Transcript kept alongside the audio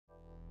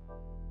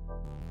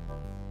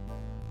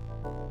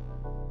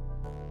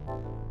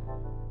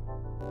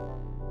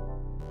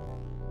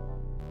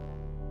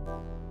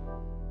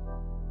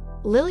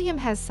Lilium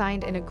has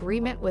signed an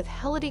agreement with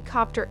Helity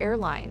Copter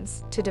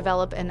Airlines to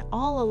develop an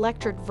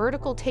all-electric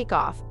vertical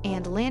takeoff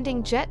and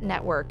landing jet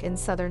network in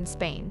southern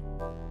Spain.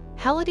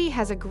 Helity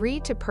has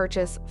agreed to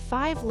purchase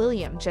 5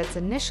 Lilium Jets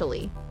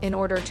initially in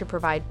order to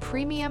provide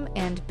premium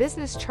and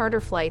business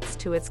charter flights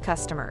to its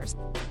customers.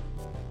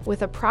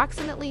 With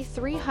approximately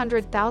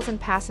 300,000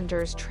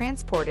 passengers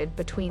transported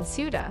between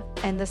Ceuta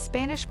and the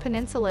Spanish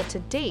peninsula to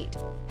date,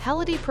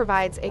 Helity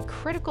provides a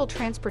critical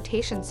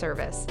transportation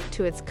service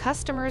to its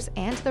customers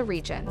and the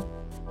region.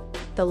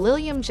 The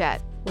Lilium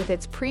Jet, with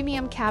its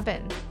premium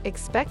cabin,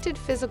 expected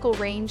physical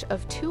range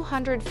of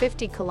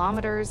 250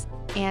 kilometers,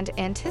 and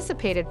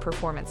anticipated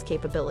performance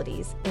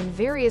capabilities in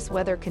various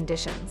weather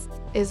conditions,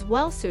 is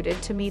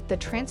well-suited to meet the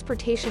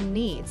transportation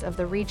needs of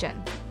the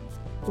region.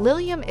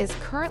 Lilium is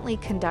currently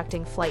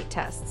conducting flight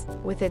tests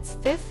with its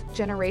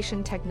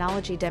 5th-generation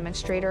technology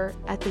demonstrator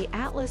at the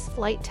Atlas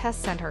Flight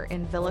Test Center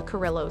in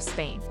Villacarrillo,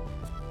 Spain.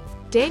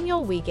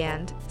 Daniel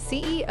Wiegand,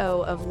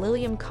 CEO of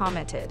Lilium,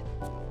 commented,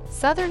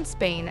 "Southern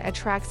Spain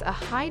attracts a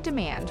high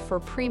demand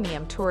for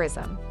premium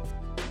tourism.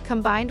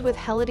 Combined with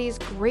Helity's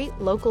great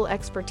local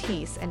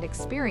expertise and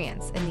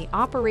experience in the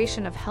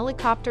operation of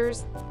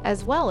helicopters,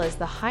 as well as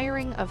the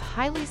hiring of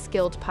highly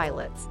skilled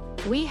pilots,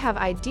 we have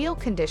ideal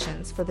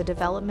conditions for the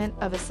development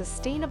of a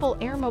sustainable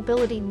air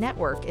mobility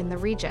network in the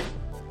region."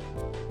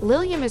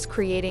 Lilium is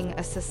creating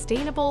a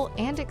sustainable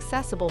and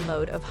accessible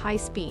mode of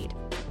high-speed,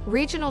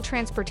 regional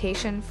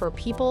transportation for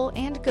people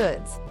and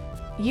goods.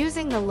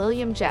 Using the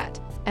Lilium Jet,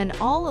 an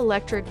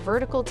all-electric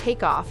vertical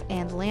takeoff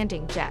and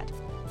landing jet,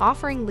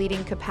 offering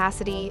leading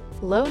capacity,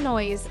 low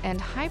noise,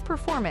 and high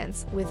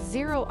performance with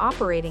zero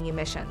operating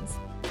emissions,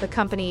 the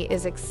company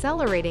is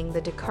accelerating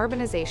the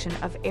decarbonization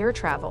of air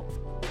travel.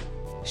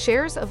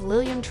 Shares of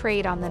Lilium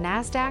trade on the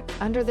NASDAQ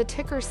under the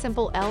ticker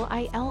symbol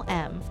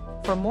LILM.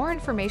 For more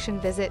information,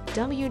 visit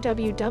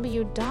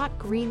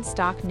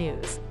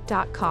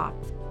www.greenstocknews.com.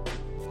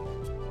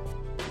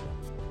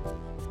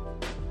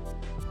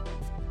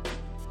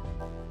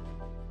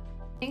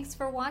 Thanks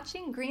for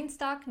watching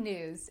Greenstock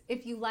News.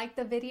 If you liked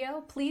the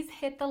video, please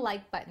hit the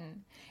like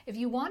button. If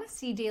you want to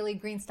see daily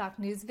Greenstock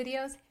News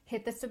videos,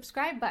 hit the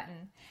subscribe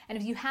button. And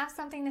if you have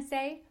something to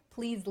say,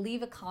 please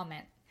leave a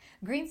comment.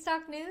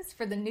 Greenstock News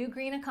for the new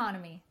green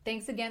economy.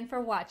 Thanks again for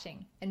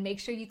watching, and make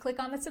sure you click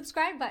on the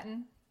subscribe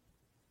button.